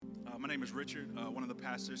name is Richard, one of the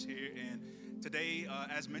pastors here, and today,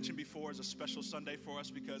 as mentioned before, is a special Sunday for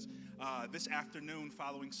us because this afternoon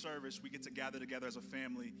following service, we get to gather together as a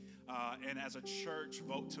family and as a church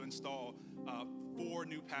vote to install 4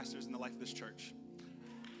 new pastors in the life of this church.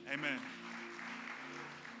 Amen.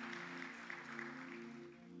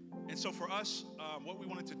 And so for us, what we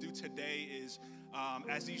wanted to do today is,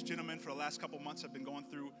 as these gentlemen for the last couple months have been going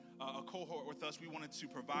through a cohort with us, we wanted to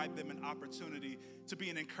provide them an opportunity to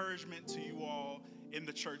be an encouragement to you all in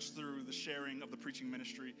the church through the sharing of the preaching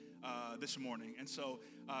ministry this morning. And so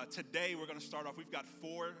today we're going to start off. We've got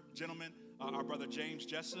 4 gentlemen. Our brother James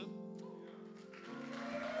Jessup.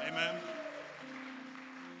 Amen.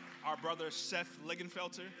 Our brother Seth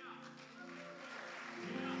Lingenfelter.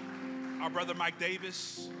 Our brother Mike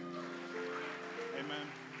Davis. Amen.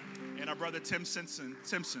 And our brother Simpson.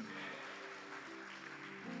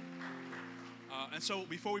 And so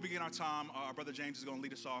before we begin our time, our brother James is going to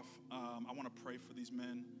lead us off. I want to pray for these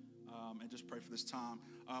men and just pray for this time.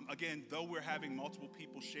 Again, though we're having multiple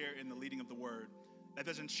people share in the leading of the word, that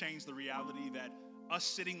doesn't change the reality that us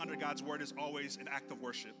sitting under God's word is always an act of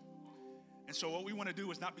worship. And so what we want to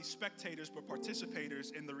do is not be spectators, but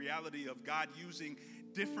participators in the reality of God using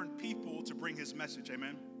different people to bring his message.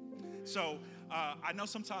 Amen. So I know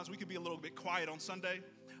sometimes we can be a little bit quiet on Sunday.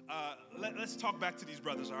 Let's talk back to these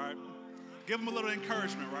brothers, all right? Give them a little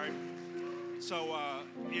encouragement, right? So,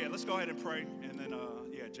 let's go ahead and pray. And then,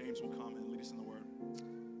 James will come and lead us in the word.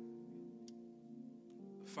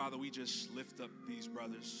 Father, we just lift up these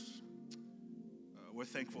brothers. We're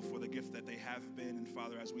thankful for the gift that they have been. And,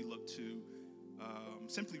 Father, as we look to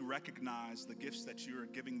simply recognize the gifts that you're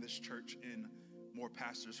giving this church in more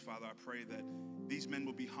pastors, Father, I pray that these men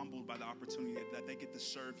will be humbled by the opportunity that they get to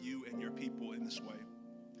serve you and your people in this way.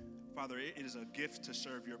 Father, it is a gift to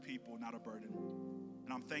serve your people, not a burden.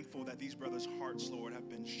 And I'm thankful that these brothers' hearts, Lord, have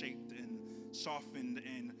been shaped and softened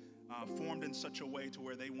and formed in such a way to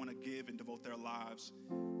where they want to give and devote their lives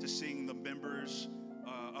to seeing the members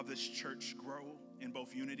of this church grow in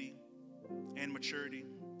both unity and maturity,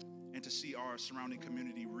 and to see our surrounding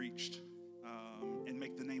community reached and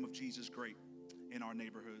make the name of Jesus great in our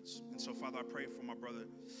neighborhoods. And so, Father, I pray for my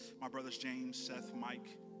brothers James, Seth,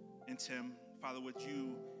 Mike, and Tim. Father, would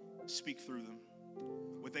you speak through them?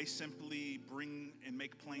 Would they simply bring and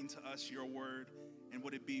make plain to us your word? And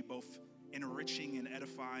would it be both enriching and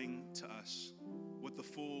edifying to us with the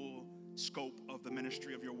full scope of the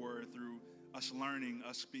ministry of your word, through us learning,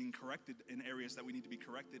 us being corrected in areas that we need to be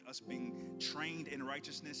corrected, us being trained in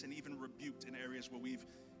righteousness, and even rebuked in areas where we've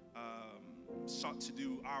sought to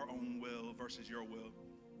do our own will versus your will.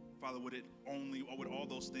 Father, would all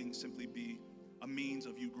those things simply be a means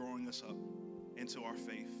of you growing us up into our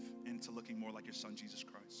faith, into looking more like your son, Jesus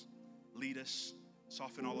Christ? Lead us,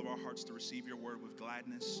 soften all of our hearts to receive your word with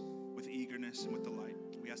gladness, with eagerness, and with delight.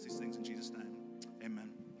 We ask these things in Jesus' name. Amen.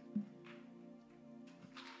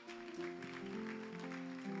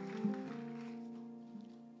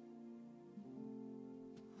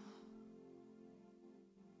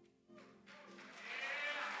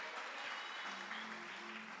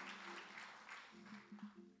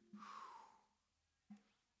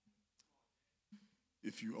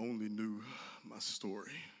 If you only knew my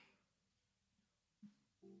story.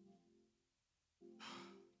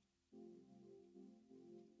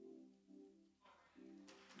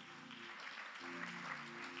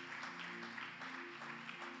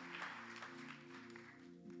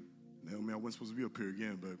 Naomi, I wasn't supposed to be up here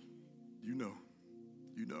again, but you know.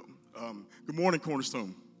 Good morning,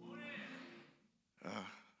 Cornerstone.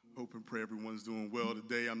 Hope and pray everyone's doing well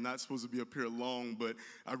today. I'm not supposed to be up here long, but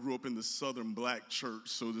I grew up in the Southern Black church,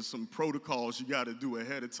 so there's some protocols you got to do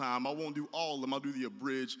ahead of time. I won't do all of them. I'll do the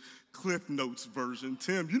abridged Cliff Notes version.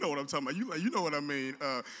 Tim, you know what I'm talking about. You know what I mean.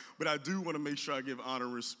 But I do want to make sure I give honor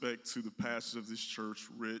and respect to the pastors of this church,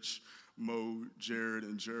 Rich, Mo, Jared,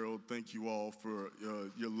 and Gerald. Thank you all for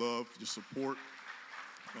your love, your support.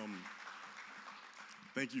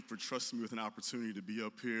 Thank you for trusting me with an opportunity to be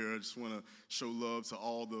up here. I just want to show love to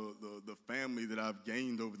all the family that I've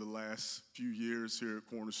gained over the last few years here at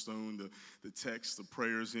Cornerstone. The texts, the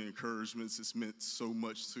prayers, the encouragements, it's meant so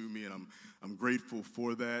much to me, and I'm grateful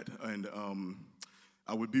for that. And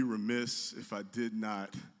I would be remiss if I did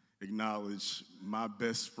not acknowledge my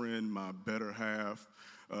best friend, my better half,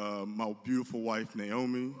 my beautiful wife,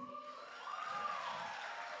 Naomi,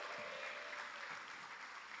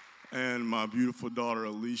 and my beautiful daughter,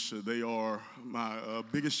 Alicia. They are my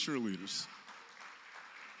biggest cheerleaders.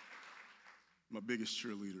 My biggest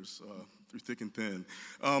cheerleaders through thick and thin.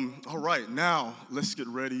 All right, now let's get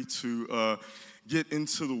ready to get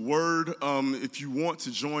into the Word. If you want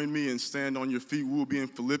to join me and stand on your feet, we'll be in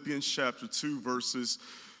Philippians chapter 2, verses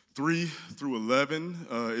 3 through 11.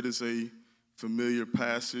 It is a familiar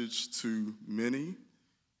passage to many.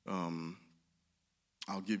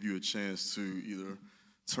 I'll give you a chance to either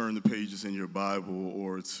turn the pages in your Bible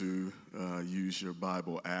or to use your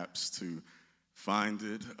Bible apps to find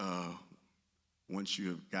it. Once you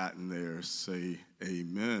have gotten there, say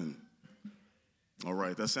amen. All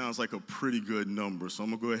right, that sounds like a pretty good number, so I'm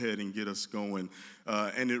going to go ahead and get us going.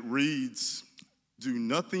 And it reads, "Do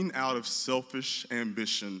nothing out of selfish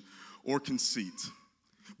ambition or conceit,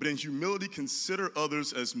 but in humility consider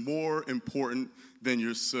others as more important than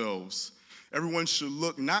yourselves. Everyone should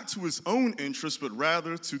look not to his own interest, but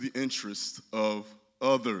rather to the interest of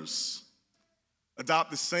others.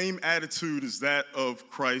 Adopt the same attitude as that of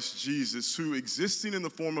Christ Jesus, who, existing in the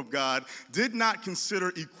form of God, did not consider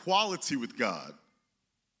equality with God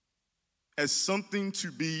as something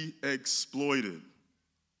to be exploited.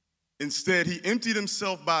 Instead, he emptied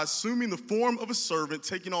himself by assuming the form of a servant,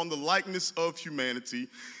 taking on the likeness of humanity.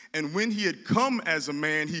 And when he had come as a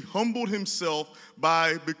man, he humbled himself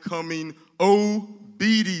by becoming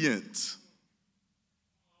obedient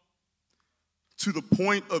to the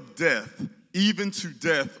point of death, even to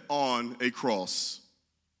death on a cross.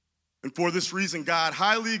 And for this reason, God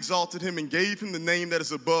highly exalted him and gave him the name that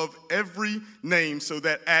is above every name, so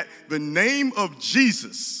that at the name of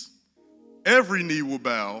Jesus, every knee will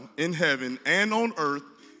bow in heaven and on earth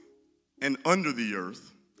and under the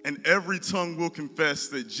earth, and every tongue will confess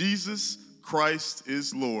that Jesus Christ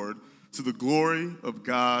is Lord, to the glory of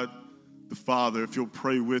God the Father." If you'll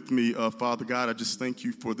pray with me, Father God, I just thank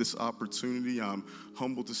you for this opportunity. I'm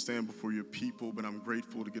humbled to stand before your people, but I'm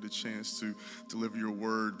grateful to get a chance to deliver your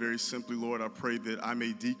word. Very simply, Lord, I pray that I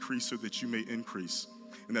may decrease so that you may increase,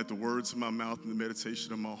 and that the words of my mouth and the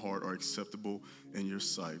meditation of my heart are acceptable in your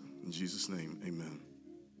sight. In Jesus' name, amen.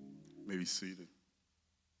 You may be seated.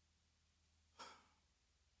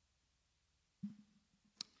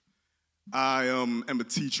 I am a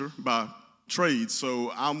teacher by trade,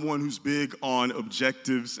 so I'm one who's big on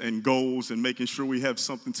objectives and goals and making sure we have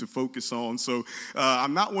something to focus on. So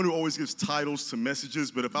I'm not one who always gives titles to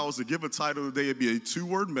messages, but if I was to give a title today, it'd be a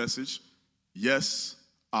 2-word message: Yes,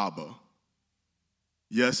 Abba.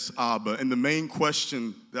 Yes, Abba. And the main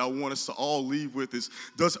question that I want us to all leave with is,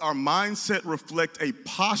 does our mindset reflect a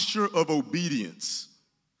posture of obedience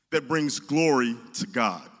that brings glory to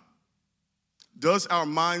God? Does our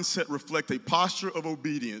mindset reflect a posture of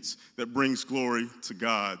obedience that brings glory to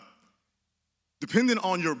God? Depending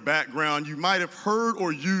on your background, you might have heard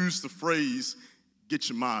or used the phrase, "get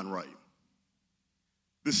your mind right."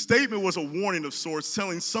 The statement was a warning of sorts,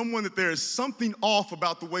 telling someone that there is something off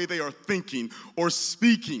about the way they are thinking or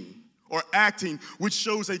speaking or acting, which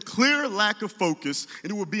shows a clear lack of focus,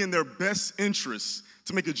 and it would be in their best interest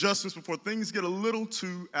to make adjustments before things get a little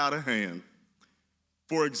too out of hand.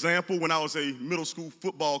 For example, when I was a middle school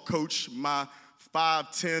football coach, my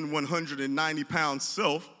 5'10", 190-pound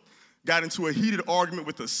self got into a heated argument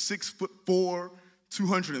with a 6'4",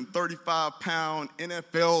 235-pound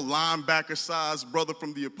NFL linebacker-sized brother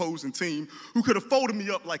from the opposing team who could have folded me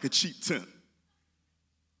up like a cheap tent.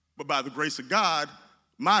 But by the grace of God,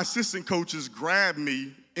 my assistant coaches grabbed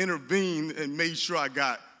me, intervened, and made sure I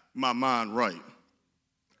got my mind right.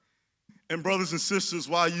 And brothers and sisters,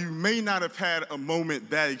 while you may not have had a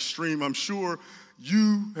moment that extreme, I'm sure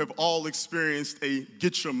you have all experienced a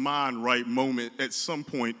get your mind right moment at some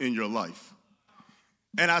point in your life.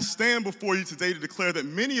 And I stand before you today to declare that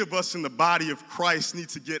many of us in the body of Christ need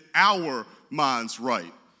to get our minds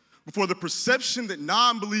right before the perception that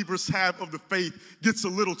non-believers have of the faith gets a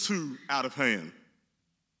little too out of hand.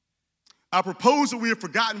 I propose that we have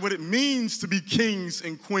forgotten what it means to be kings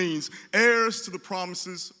and queens, heirs to the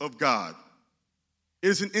promises of God. It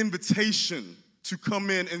is an invitation to come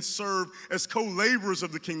in and serve as co-laborers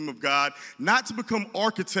of the kingdom of God, not to become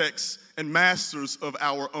architects and masters of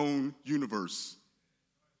our own universe.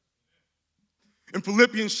 In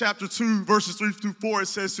Philippians chapter 2, verses 3 through 4, it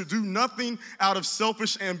says to do nothing out of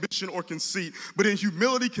selfish ambition or conceit, but in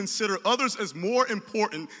humility consider others as more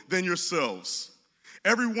important than yourselves.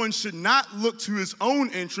 Everyone should not look to his own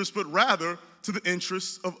interests, but rather to the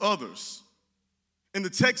interests of others. In the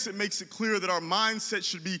text, it makes it clear that our mindset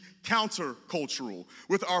should be countercultural,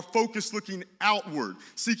 with our focus looking outward,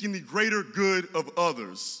 seeking the greater good of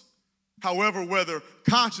others. However, whether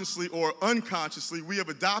consciously or unconsciously, we have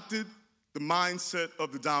adopted the mindset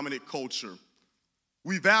of the dominant culture.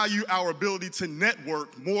 We value our ability to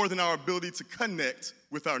network more than our ability to connect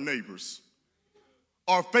with our neighbors.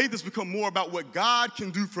 Our faith has become more about what God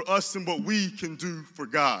can do for us than what we can do for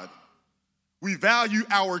God. We value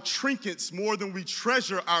our trinkets more than we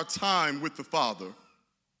treasure our time with the Father.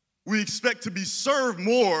 We expect to be served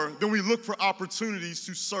more than we look for opportunities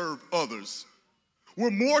to serve others.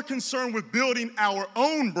 We're more concerned with building our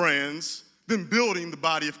own brands than building the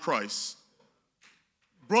body of Christ.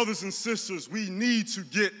 Brothers and sisters, we need to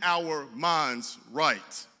get our minds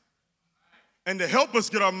right. And to help us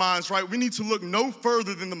get our minds right, we need to look no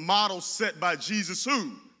further than the model set by Jesus,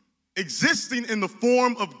 who, existing in the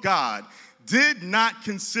form of God, did not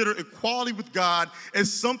consider equality with God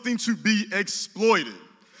as something to be exploited.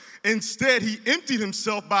 Instead, he emptied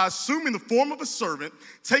himself by assuming the form of a servant,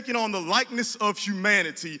 taking on the likeness of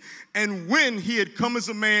humanity. And when he had come as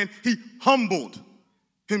a man, he humbled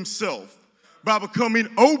himself by becoming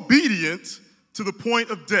obedient to the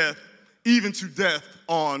point of death, even to death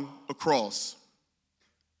on a cross.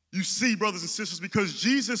 You see, brothers and sisters, because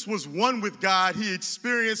Jesus was one with God, he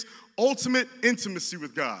experienced ultimate intimacy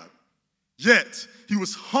with God. Yet, he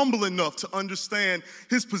was humble enough to understand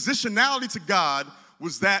his positionality to God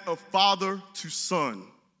was that of father to son,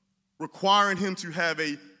 requiring him to have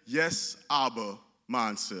a yes, Abba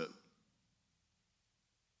mindset.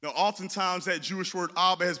 Now, oftentimes that Jewish word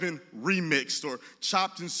Abba has been remixed or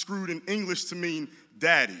chopped and screwed in English to mean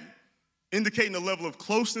daddy, indicating a level of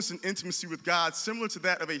closeness and intimacy with God similar to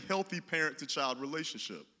that of a healthy parent-to-child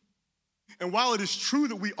relationship. And while it is true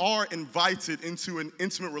that we are invited into an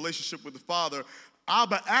intimate relationship with the Father,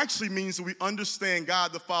 Abba actually means that we understand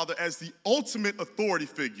God the Father as the ultimate authority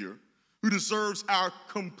figure who deserves our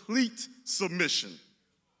complete submission.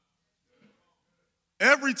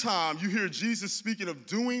 Every time you hear Jesus speaking of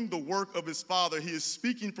doing the work of his Father, he is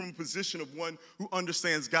speaking from a position of one who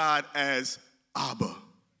understands God as Abba.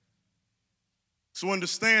 So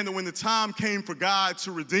understand that when the time came for God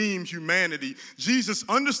to redeem humanity, Jesus,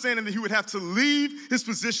 understanding that he would have to leave his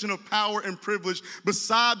position of power and privilege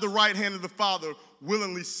beside the right hand of the Father,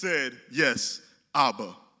 willingly said, yes,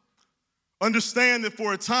 Abba. Understand that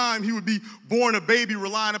for a time he would be born a baby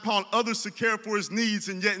relying upon others to care for his needs,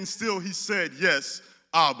 and yet and still he said, yes,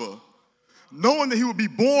 Abba. Knowing that he would be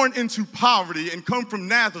born into poverty and come from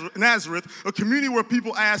Nazareth, a community where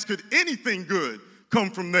people ask, could anything good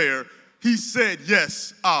come from there? He said,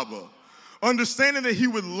 yes, Abba. Understanding that he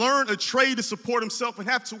would learn a trade to support himself and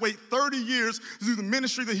have to wait 30 years to do the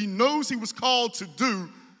ministry that he knows he was called to do,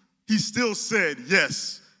 he still said,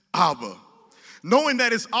 yes, Abba. Knowing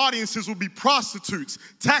that his audiences would be prostitutes,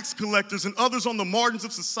 tax collectors, and others on the margins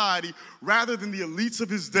of society rather than the elites of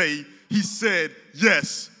his day, he said,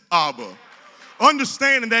 yes, Abba.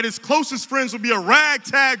 Understanding that his closest friends would be a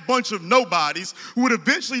ragtag bunch of nobodies who would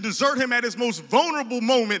eventually desert him at his most vulnerable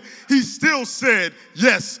moment, he still said,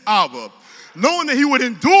 yes, Abba. Knowing that he would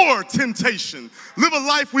endure temptation, live a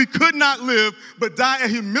life we could not live, but die a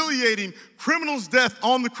humiliating criminal's death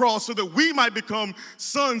on the cross so that we might become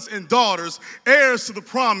sons and daughters, heirs to the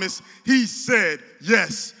promise, he said,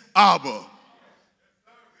 yes, Abba.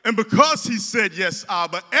 And because he said, yes,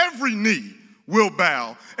 Abba, every knee will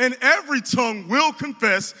bow, and every tongue will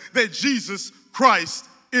confess that Jesus Christ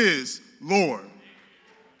is Lord.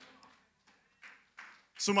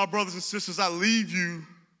 So, my brothers and sisters, I leave you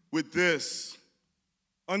with this.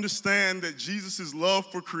 Understand that Jesus' love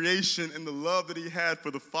for creation and the love that he had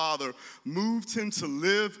for the Father moved him to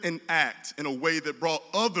live and act in a way that brought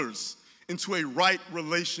others into a right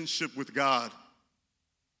relationship with God.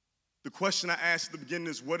 The question I asked at the beginning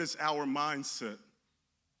is, what is our mindset?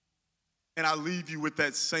 And I leave you with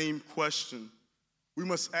that same question. We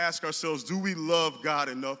must ask ourselves, do we love God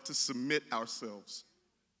enough to submit ourselves,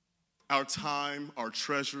 our time, our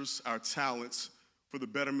treasures, our talents, for the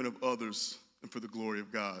betterment of others and for the glory of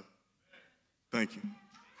God? Thank you.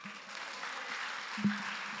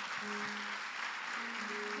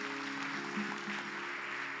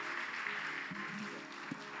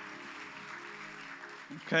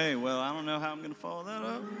 Okay, well, I don't know how I'm going to follow that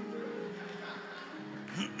up.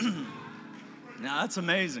 Now, that's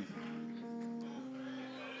amazing.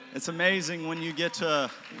 It's amazing when you get to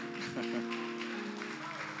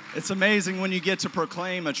it's amazing when you get to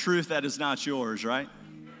proclaim a truth that is not yours, right?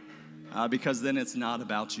 Because then it's not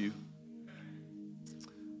about you.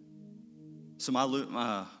 So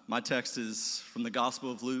my text is from the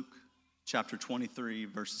Gospel of Luke, chapter 23,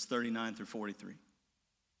 verses 39 through 43.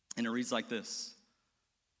 And it reads like this.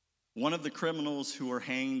 One of the criminals who were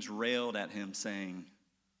hanged railed at him, saying,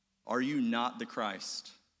 "Are you not the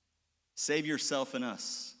Christ? Save yourself and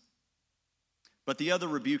us." But the other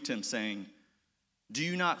rebuked him, saying, "Do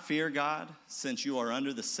you not fear God, since you are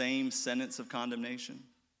under the same sentence of condemnation?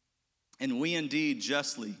 And we indeed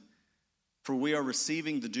justly, for we are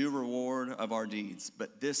receiving the due reward of our deeds,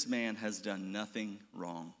 but this man has done nothing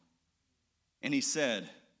wrong." And he said,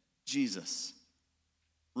 "Jesus,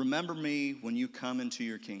 remember me when you come into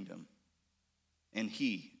your kingdom." And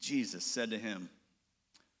he, Jesus, said to him,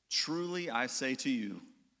 "Truly I say to you,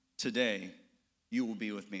 today you will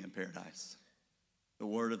be with me in paradise." The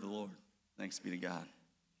word of the Lord. Thanks be to God.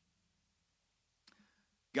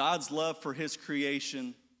 God's love for his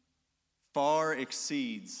creation far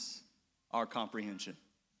exceeds our comprehension.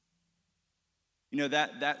 You know,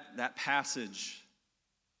 that passage,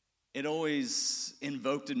 it always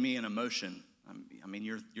invoked in me an emotion. I mean,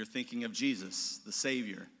 you're thinking of Jesus, the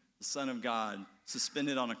Savior, the Son of God,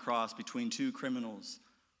 suspended on a cross between two criminals,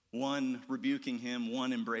 one rebuking him,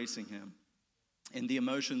 one embracing him. And the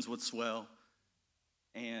emotions would swell.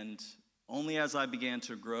 And only as I began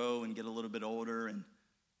to grow and get a little bit older and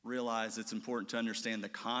realize it's important to understand the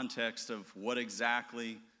context of what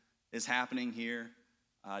exactly is happening here,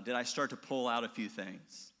 did I start to pull out a few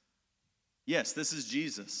things. Yes, this is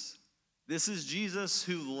Jesus. This is Jesus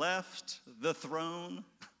who left the throne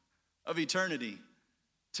of eternity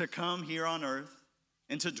to come here on earth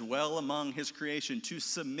and to dwell among his creation, to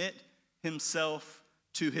submit himself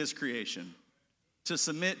to his creation, to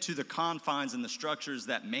submit to the confines and the structures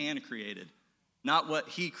that man created, not what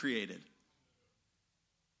he created.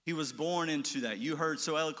 He was born into that. You heard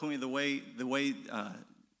so eloquently the way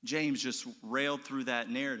James just railed through that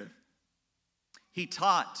narrative. He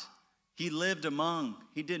taught, he lived among,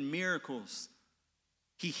 he did miracles,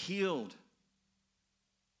 he healed,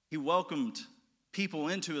 he welcomed people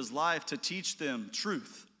into his life to teach them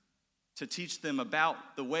truth, to teach them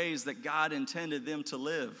about the ways that God intended them to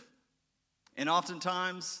live. And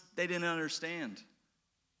oftentimes, they didn't understand.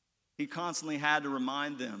 He constantly had to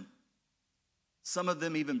remind them. Some of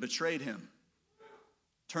them even betrayed him,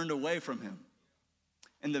 turned away from him.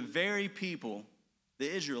 And the very people, the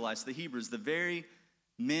Israelites, the Hebrews, the very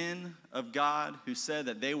men of God who said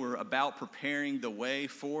that they were about preparing the way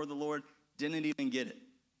for the Lord, didn't even get it.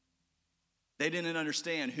 They didn't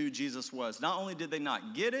understand who Jesus was. Not only did they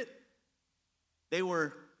not get it, they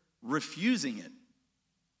were refusing it.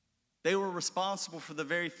 They were responsible for the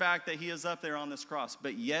very fact that he is up there on this cross.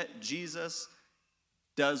 But yet Jesus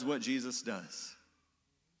does what Jesus does.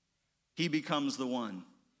 He becomes the one.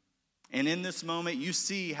 And in this moment, you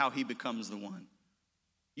see how he becomes the one.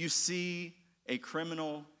 You see a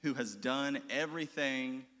criminal who has done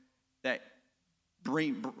everything that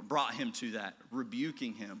brought him to that,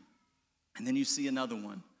 rebuking him. And then you see another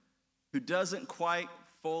one who doesn't quite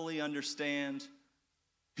fully understand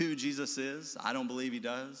who Jesus is. I don't believe he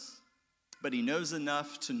does. But he knows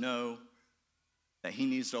enough to know that he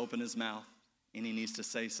needs to open his mouth and he needs to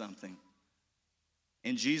say something.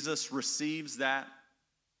 And Jesus receives that,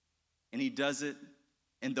 and he does it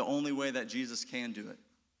in the only way that Jesus can do it.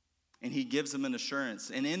 And he gives him an assurance.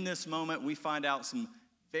 And in this moment, we find out some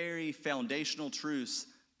very foundational truths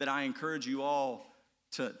that I encourage you all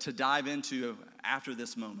to dive into after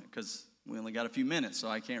this moment, because we only got a few minutes, so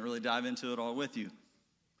I can't really dive into it all with you.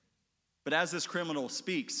 But as this criminal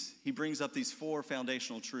speaks, he brings up these 4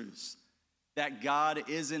 foundational truths. That God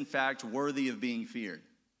is, in fact, worthy of being feared.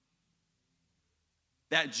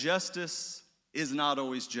 That justice is not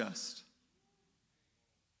always just.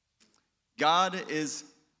 God is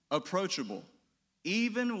approachable,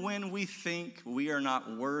 even when we think we are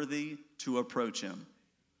not worthy to approach him.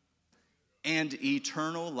 And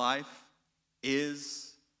eternal life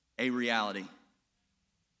is a reality.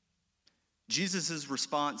 Jesus'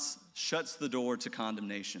 response shuts the door to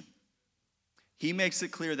condemnation. He makes it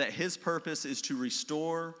clear that his purpose is to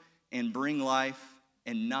restore and bring life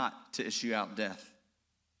and not to issue out death.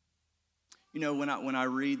 You know, when I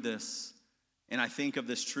read this and I think of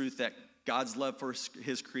this truth that God's love for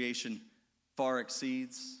his creation far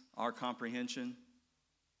exceeds our comprehension,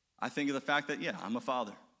 I think of the fact that, yeah, I'm a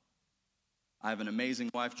father. I have an amazing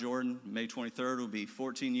wife, Jordan. May 23rd will be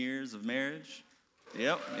 14 years of marriage.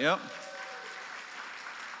 Yep.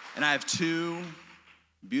 And I have 2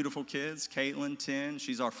 beautiful kids, Caitlin, 10.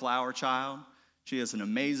 She's our flower child. She has an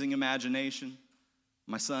amazing imagination.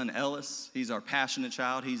 My son, Ellis, he's our passionate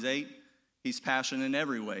child. He's 8. He's passionate in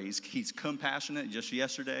every way. He's compassionate. Just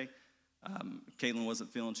yesterday, Caitlin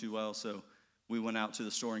wasn't feeling too well, so we went out to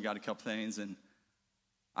the store and got a couple things, and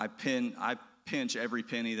I pinch every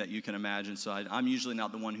penny that you can imagine. So I'm usually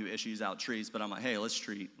not the one who issues out treats, but I'm like, hey, let's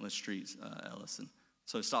treat Ellis. And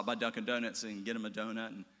so I stopped by Dunkin' Donuts and get him a donut.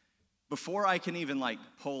 And before I can even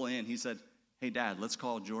pull in, he said, hey, Dad, let's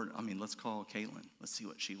call Caitlin. Let's see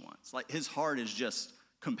what she wants. Like, his heart is just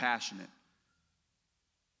compassionate.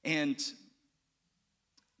 And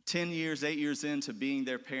 10 years, 8 years into being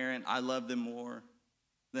their parent, I love them more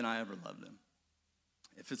than I ever loved them.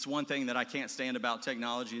 If it's one thing that I can't stand about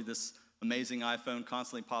technology, this amazing iPhone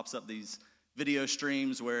constantly pops up these video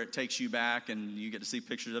streams where it takes you back and you get to see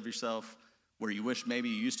pictures of yourself where you wish maybe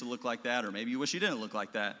you used to look like that, or maybe you wish you didn't look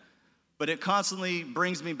like that. But it constantly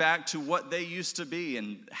brings me back to what they used to be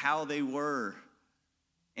and how they were.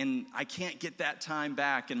 And I can't get that time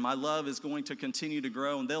back, and my love is going to continue to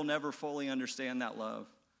grow, and they'll never fully understand that love.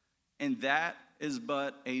 And that is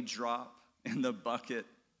but a drop in the bucket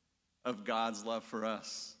of God's love for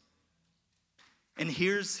us. And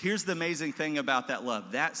here's the amazing thing about that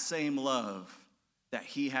love. That same love that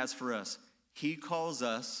he has for us, he calls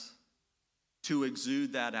us to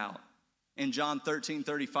exude that out. In John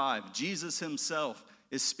 13:35, Jesus himself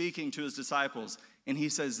is speaking to his disciples, and he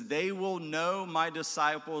says, they will know my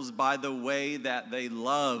disciples by the way that they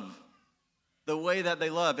love. The way that they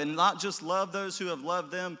love. And not just love those who have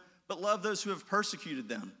loved them, but love those who have persecuted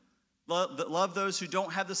them. Love those who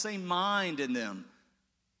don't have the same mind in them.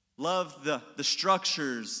 Love the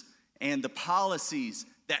structures and the policies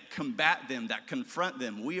that combat them, that confront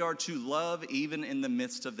them. We are to love even in the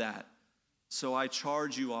midst of that. So I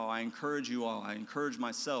charge you all, I encourage you all, I encourage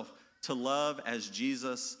myself to love as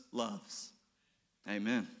Jesus loves.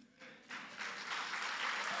 Amen.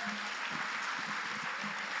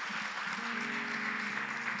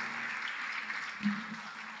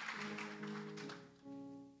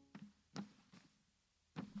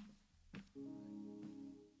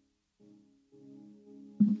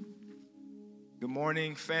 Good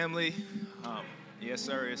morning, family. Yes,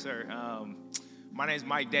 sir. Yes, sir. My name is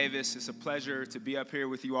Mike Davis. It's a pleasure to be up here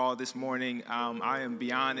with you all this morning. I am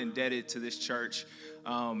beyond indebted to this church.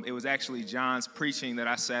 It was actually John's preaching that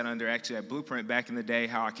I sat under actually at Blueprint back in the day,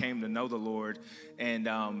 how I came to know the Lord. And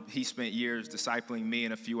he spent years discipling me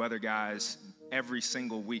and a few other guys every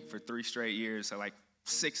single week for 3 straight years at like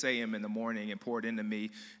 6 a.m. in the morning and poured into me.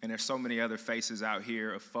 And there's so many other faces out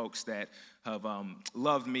here of folks that have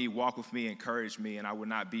loved me, walked with me, encouraged me, and I would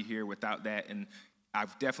not be here without that. And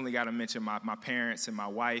I've definitely got to mention my parents and my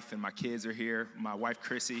wife, and my kids are here. My wife,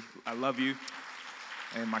 Chrissy, I love you,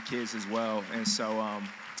 and my kids as well. And so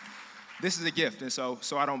this is a gift. And so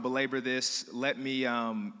I don't belabor this, let me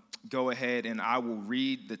go ahead and I will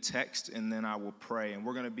read the text, and then I will pray. And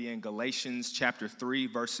we're going to be in Galatians chapter 3,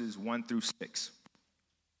 verses 1 through 6.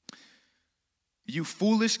 You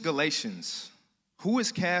foolish Galatians, who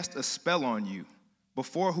has cast a spell on you,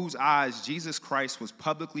 before whose eyes Jesus Christ was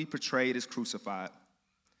publicly portrayed as crucified?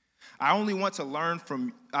 I only want to learn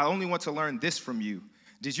this from you.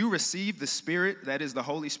 Did you receive the Spirit, that is the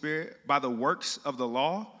Holy Spirit, by the works of the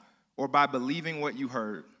law, or by believing what you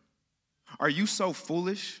heard? Are you so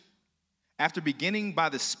foolish? After beginning by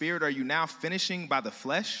the Spirit, are you now finishing by the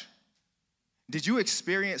flesh? Did you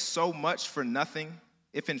experience so much for nothing,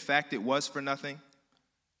 if in fact it was for nothing?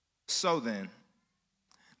 So then,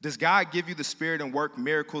 does God give you the Spirit and work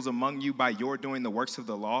miracles among you by your doing the works of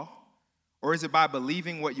the law? Or is it by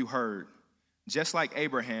believing what you heard? Just like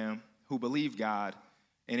Abraham, who believed God,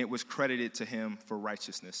 and it was credited to him for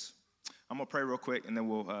righteousness. I'm going to pray real quick, and then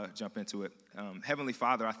we'll jump into it. Heavenly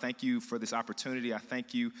Father, I thank you for this opportunity. I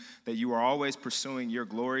thank you that you are always pursuing your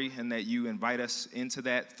glory, and that you invite us into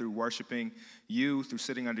that through worshiping you, through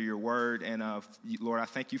sitting under your word. And Lord, I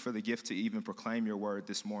thank you for the gift to even proclaim your word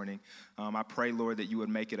this morning. I pray, Lord, that you would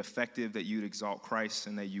make it effective, that you'd exalt Christ,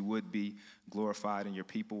 and that you would be glorified and your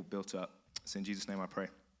people built up. It's in Jesus' name I pray.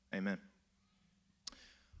 Amen.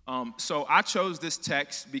 So I chose this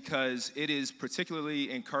text because it is particularly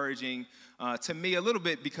encouraging to me a little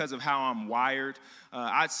bit because of how I'm wired.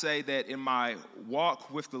 I'd say that in my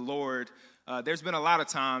walk with the Lord, there's been a lot of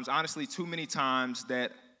times, honestly too many times,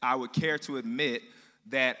 that I would care to admit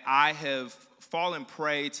that I have fallen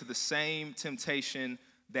prey to the same temptation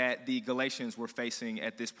that the Galatians were facing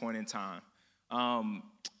at this point in time.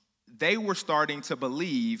 They were starting to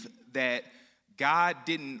believe that God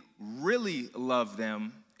didn't really love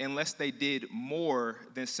them unless they did more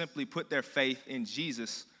than simply put their faith in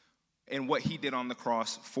Jesus and what he did on the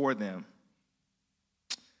cross for them.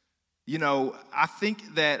 You know, I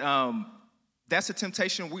think that that's a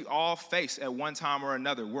temptation we all face at one time or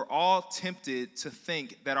another. We're all tempted to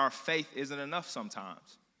think that our faith isn't enough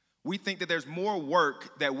sometimes. We think that there's more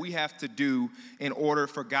work that we have to do in order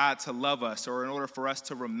for God to love us, or in order for us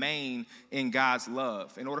to remain in God's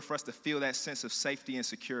love, in order for us to feel that sense of safety and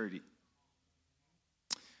security.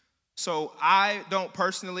 So I don't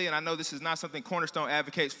personally, and I know this is not something Cornerstone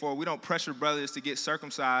advocates for, we don't pressure brothers to get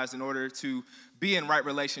circumcised in order to be in right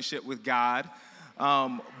relationship with God.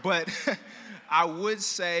 But I would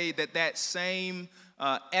say that same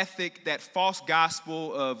ethic, that false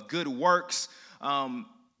gospel of good works,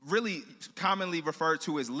 really commonly referred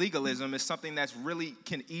to as legalism, is something that's really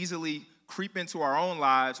can easily creep into our own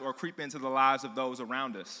lives or creep into the lives of those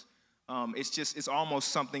around us. It's almost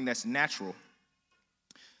something that's natural.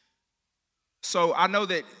 So I know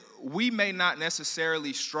that we may not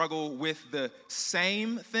necessarily struggle with the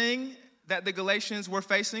same thing that the Galatians were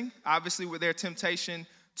facing, obviously with their temptation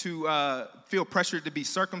to feel pressured to be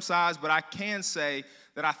circumcised, but I can say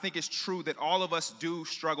that I think it's true that all of us do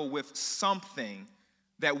struggle with something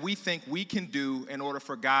that we think we can do in order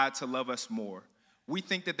for God to love us more. We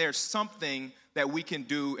think that there's something that we can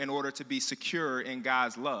do in order to be secure in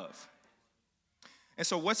God's love. And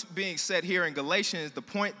so what's being said here in Galatians, the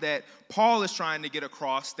point that Paul is trying to get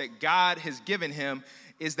across that God has given him,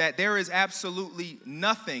 is that there is absolutely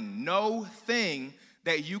nothing, no thing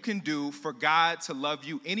that you can do for God to love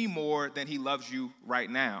you any more than he loves you right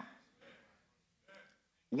now.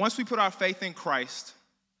 Once we put our faith in Christ,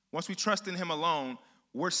 once we trust in him alone,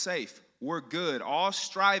 we're safe, we're good. All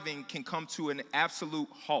striving can come to an absolute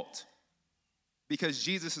halt because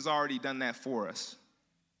Jesus has already done that for us.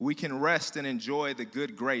 We can rest and enjoy the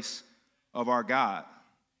good grace of our God.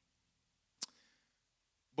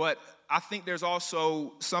 But I think there's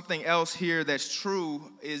also something else here that's true,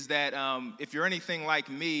 is that if you're anything like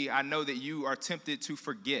me, I know that you are tempted to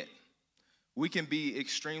forget. We can be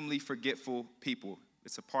extremely forgetful people.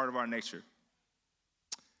 It's a part of our nature.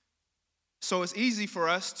 So it's easy for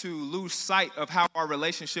us to lose sight of how our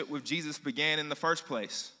relationship with Jesus began in the first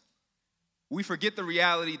place. We forget the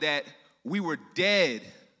reality that we were dead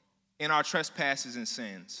in our trespasses and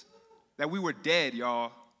sins. That we were dead,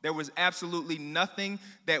 y'all. There was absolutely nothing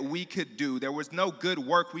that we could do. There was no good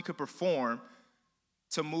work we could perform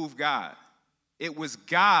to move God. It was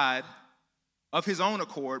God, of his own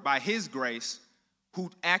accord, by his grace, who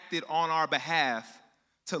acted on our behalf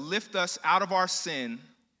to lift us out of our sin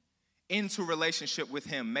into relationship with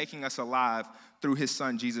him, making us alive through his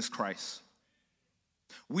son, Jesus Christ.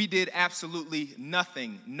 We did absolutely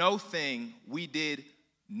nothing, no thing. We did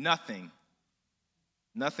nothing.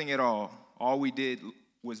 Nothing at all. All we did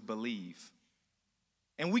was believe.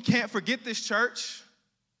 And we can't forget this, church.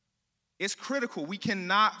 It's critical. We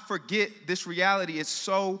cannot forget this reality. It's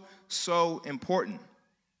so, so important.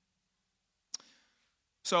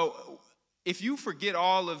 So if you forget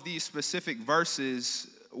all of these specific verses,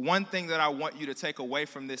 one thing that I want you to take away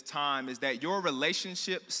from this time is that your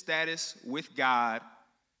relationship status with God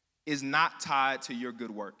is not tied to your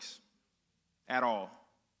good works at all.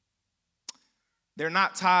 They're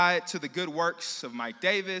not tied to the good works of Mike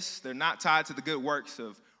Davis. They're not tied to the good works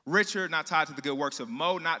of Richard, not tied to the good works of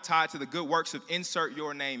Mo, not tied to the good works of insert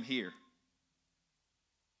your name here.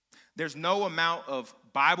 There's no amount of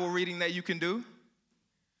Bible reading that you can do.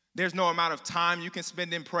 There's no amount of time you can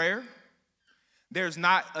spend in prayer. There's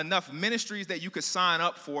not enough ministries that you could sign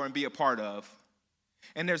up for and be a part of.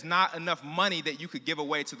 And there's not enough money that you could give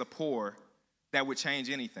away to the poor that would change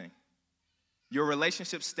anything. Your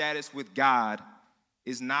relationship status with God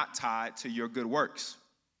is not tied to your good works.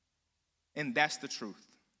 And that's the truth.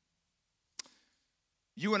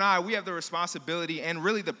 You and I, we have the responsibility and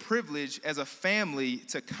really the privilege as a family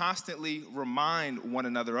to constantly remind one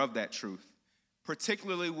another of that truth.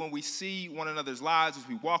 Particularly when we see one another's lives, as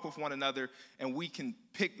we walk with one another, and we can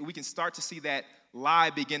start to see that lie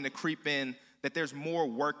begin to creep in, that there's more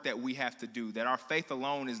work that we have to do, that our faith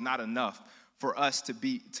alone is not enough for us to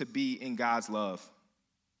be in God's love.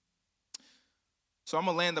 So I'm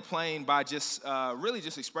going to land the plane by just really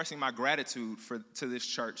just expressing my gratitude to this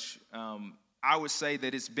church. I would say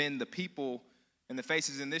that it's been the people and the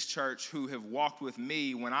faces in this church who have walked with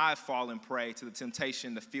me when I've fallen prey to the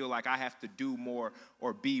temptation to feel like I have to do more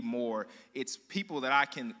or be more. It's people that I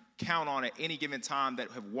can count on at any given time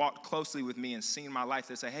that have walked closely with me and seen my life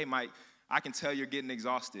that say, hey, Mike, I can tell you're getting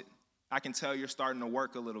exhausted. I can tell you're starting to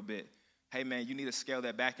work a little bit. Hey, man, you need to scale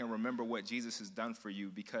that back and remember what Jesus has done for you,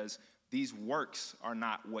 because these works are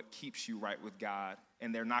not what keeps you right with God,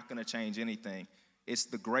 and they're not going to change anything. It's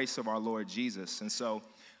the grace of our Lord Jesus. And so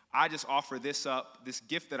I just offer this up, this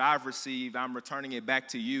gift that I've received. I'm returning it back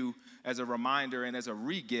to you as a reminder and as a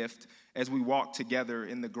re-gift as we walk together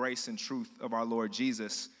in the grace and truth of our Lord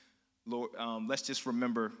Jesus. Lord, let's just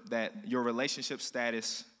remember that your relationship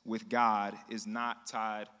status with God is not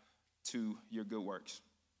tied to your good works.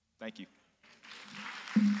 Thank you.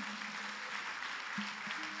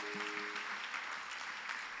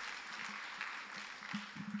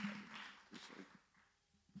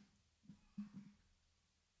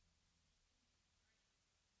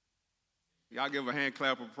 Y'all give a hand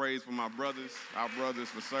clap of praise for my brothers, our brothers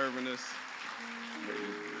for serving us.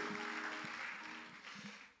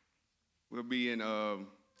 We'll be in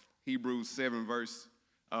Hebrews 7, verse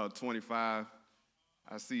 25.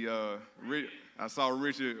 I saw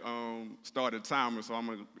Richard start a timer, so I'm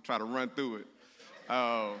going to try to run through it.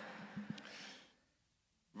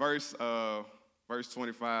 Verse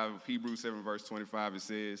 25, Hebrews 7, verse 25, it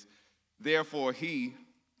says, "Therefore he,"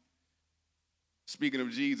 speaking of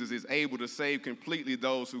Jesus, "is able to save completely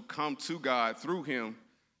those who come to God through him,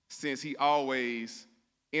 since he always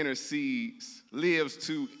lives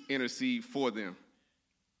to intercede for them."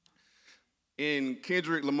 In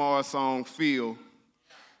Kendrick Lamar's song, "Feel,"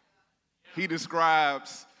 he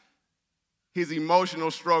describes his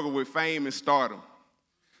emotional struggle with fame and stardom.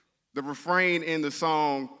 The refrain in the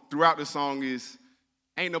song, throughout the song, is,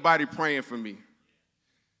 "Ain't nobody praying for me."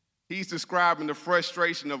 He's describing the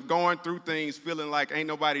frustration of going through things feeling like ain't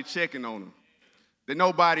nobody checking on him, that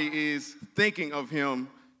nobody is thinking of him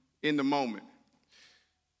in the moment.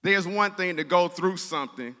 There's one thing to go through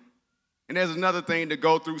something, and there's another thing to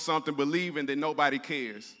go through something believing that nobody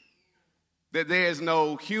cares, that there's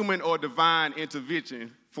no human or divine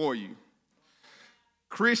intervention for you.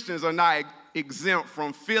 Christians are not exempt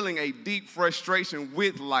from feeling a deep frustration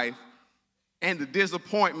with life and the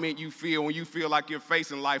disappointment you feel when you feel like you're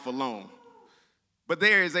facing life alone. But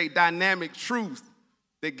there is a dynamic truth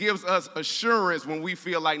that gives us assurance when we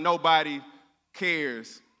feel like nobody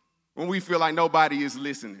cares, when we feel like nobody is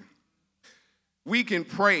listening. We can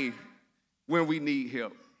pray when we need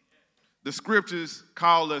help. The scriptures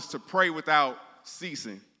call us to pray without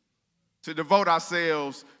ceasing, to devote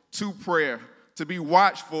ourselves to prayer, to be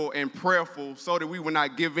watchful and prayerful so that we will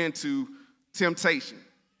not give in to temptation.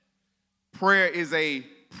 Prayer is a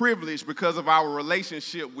privilege because of our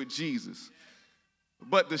relationship with Jesus.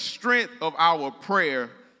 But the strength of our prayer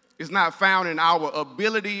is not found in our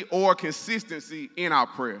ability or consistency in our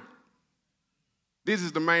prayer. This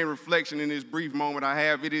is the main reflection in this brief moment I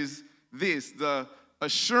have. It is this: the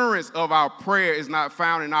assurance of our prayer is not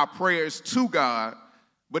found in our prayers to God,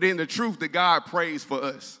 but in the truth that God prays for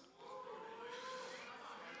us.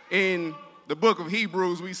 In the book of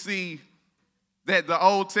Hebrews, we see that the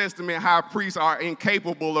Old Testament high priests are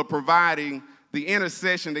incapable of providing the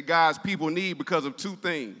intercession that God's people need because of two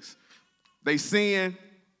things: they sin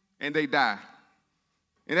and they die.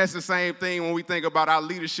 And that's the same thing when we think about our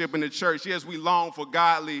leadership in the church. Yes, we long for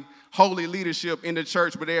godly, holy leadership in the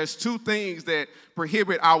church, but there's two things that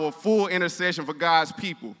prohibit our full intercession for God's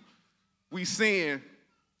people: we sin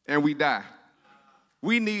and we die.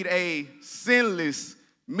 We need a sinless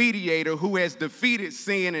mediator who has defeated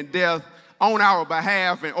sin and death on our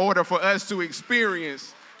behalf in order for us to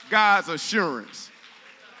experience God's assurance.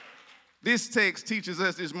 This text teaches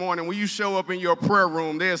us this morning, when you show up in your prayer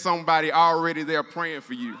room, there's somebody already there praying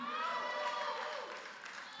for you.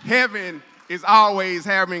 Heaven is always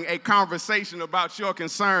having a conversation about your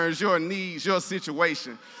concerns, your needs, your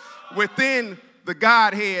situation. Within the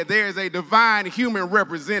Godhead, there is a divine human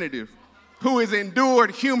representative who has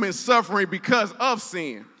endured human suffering because of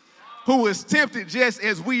sin, who is tempted just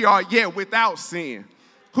as we are, yet without sin,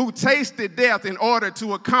 who tasted death in order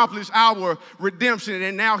to accomplish our redemption,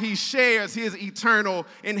 and now he shares his eternal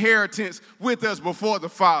inheritance with us before the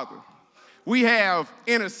Father. We have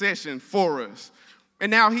intercession for us, and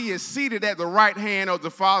now he is seated at the right hand of the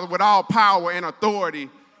Father with all power and authority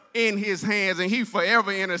in his hands, and he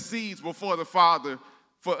forever intercedes before the Father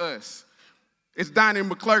for us. It's Donnie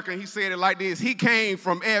McClurkin. He said it like this: he came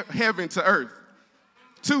from heaven to earth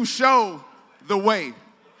to show the way,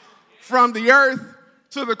 from the earth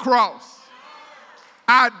to the cross,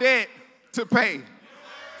 our debt to pay,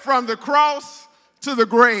 from the cross to the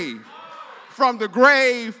grave, from the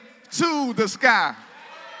grave to the sky.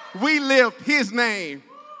 We lift his name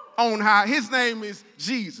on high. His name is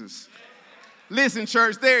Jesus. Listen,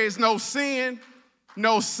 church, there is no sin,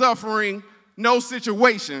 no suffering, no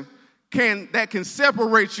situation that can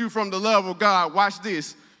separate you from the love of God. Watch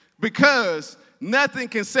this. Because nothing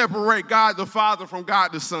can separate God the Father from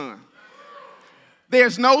God the Son.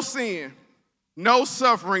 There's no sin, no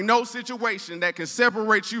suffering, no situation that can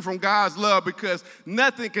separate you from God's love, because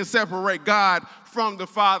nothing can separate God from the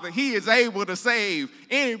Father. He is able to save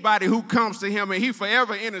anybody who comes to him, and he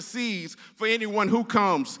forever intercedes for anyone who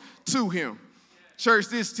comes to him. Church,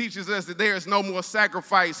 this teaches us that there is no more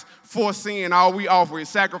sacrifice for sin. All we offer is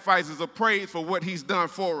sacrifices of praise for what he's done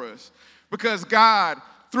for us. Because God,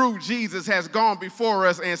 through Jesus, has gone before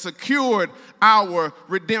us and secured our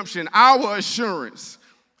redemption. Our assurance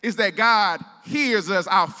is that God hears us.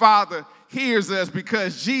 Our Father hears us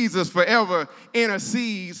because Jesus forever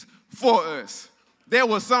intercedes for us. There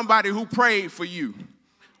was somebody who prayed for you,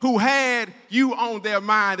 who had you on their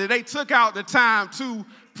mind, and they took out the time to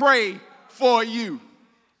pray for you.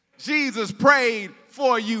 Jesus prayed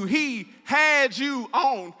for you. He had you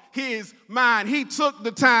on his mind. He took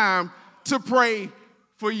the time to pray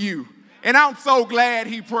for you. And I'm so glad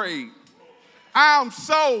he prayed. I'm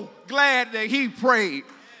so glad that he prayed.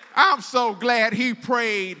 I'm so glad he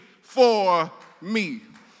prayed for me.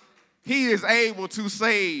 He is able to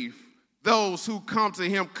save those who come to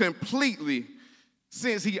him completely,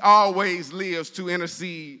 since he always lives to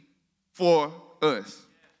intercede for us.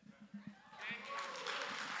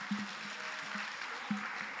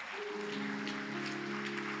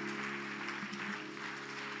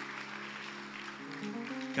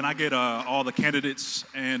 Can I get all the candidates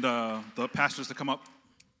and the pastors to come up?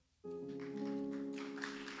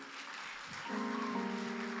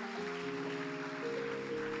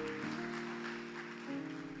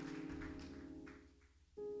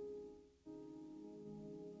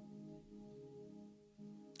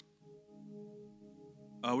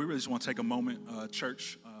 We really just want to take a moment,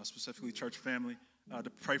 church, specifically church family, to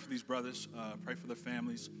pray for these brothers, pray for their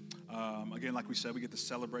families. Again, like we said, we get to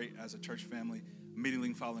celebrate as a church family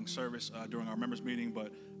immediately following service during our members meeting.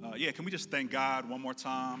 But yeah, can we just thank God one more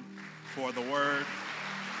time for the word?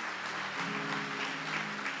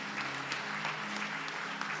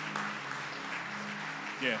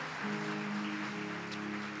 Yeah.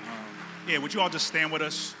 Yeah, would you all just stand with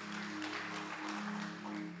us?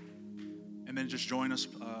 And then just join us.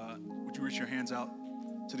 Would you reach your hands out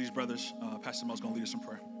to these brothers? Pastor Mel's going to lead us in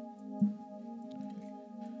prayer.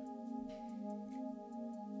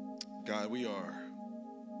 God, we're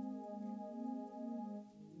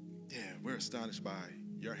astonished by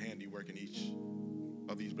your handiwork in each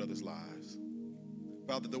of these brothers' lives.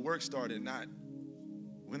 Father, the work started not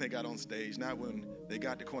when they got on stage, not when they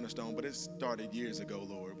got to Cornerstone, but it started years ago,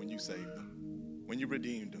 Lord, when you saved them, when you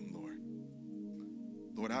redeemed them, Lord.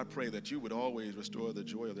 Lord, I pray that you would always restore the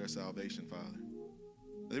joy of their salvation, Father.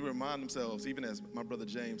 They remind themselves, even as my brother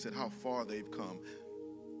James said, how far they've come.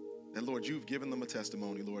 That, Lord, you've given them a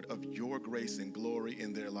testimony, Lord, of your grace and glory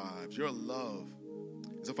in their lives, your love.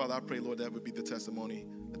 And so, Father, I pray, Lord, that would be the testimony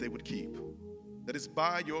that they would keep. That it's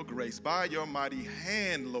by your grace, by your mighty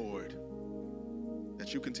hand, Lord,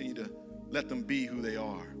 that you continue to let them be who they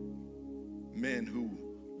are. Men who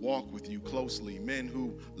walk with you closely, men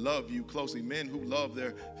who love you closely, men who love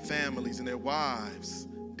their families and their wives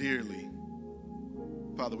dearly.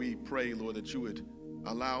 Father, we pray, Lord, that you would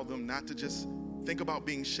allow them not to just think about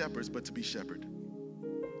being shepherds, but to be shepherded.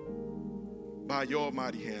 By your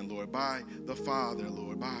mighty hand, Lord, by the Father,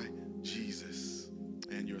 Lord, by Jesus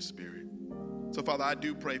and your Spirit. So, Father, I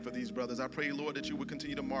do pray for these brothers. I pray, Lord, that you would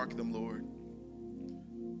continue to mark them, Lord.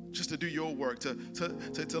 Just to do your work,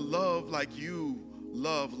 to love like you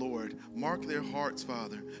love, Lord. Mark their hearts,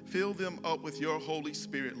 Father. Fill them up with your Holy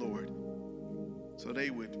Spirit, Lord, so they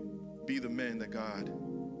would be the men that, God,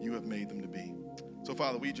 you have made them to be. So,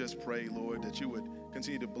 Father, we just pray, Lord, that you would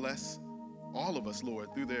continue to bless all of us,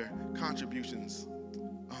 Lord, through their contributions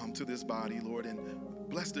to this body, Lord, and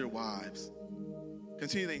bless their wives.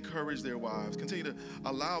 Continue to encourage their wives. Continue to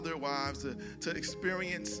allow their wives to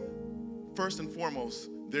experience, first and foremost,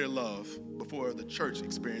 their love before the church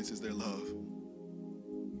experiences their love.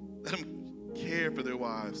 Let them care for their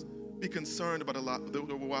wives, be concerned about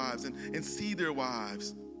their wives, and see their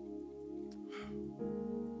wives.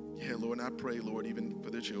 Yeah, Lord, and I pray, Lord, even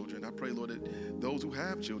for their children. I pray, Lord, that those who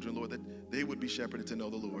have children, Lord, that they would be shepherded to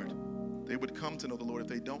know the Lord. They would come to know the Lord if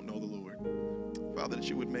they don't know the Lord. Father, that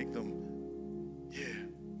you would make them,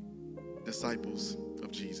 disciples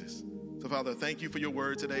of Jesus. So, Father, thank you for your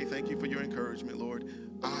word today. Thank you for your encouragement, Lord.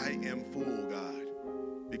 I am full, God,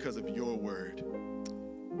 because of your word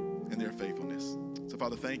and their faithfulness. So,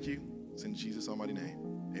 Father, thank you. It's in Jesus' almighty name.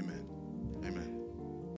 Amen.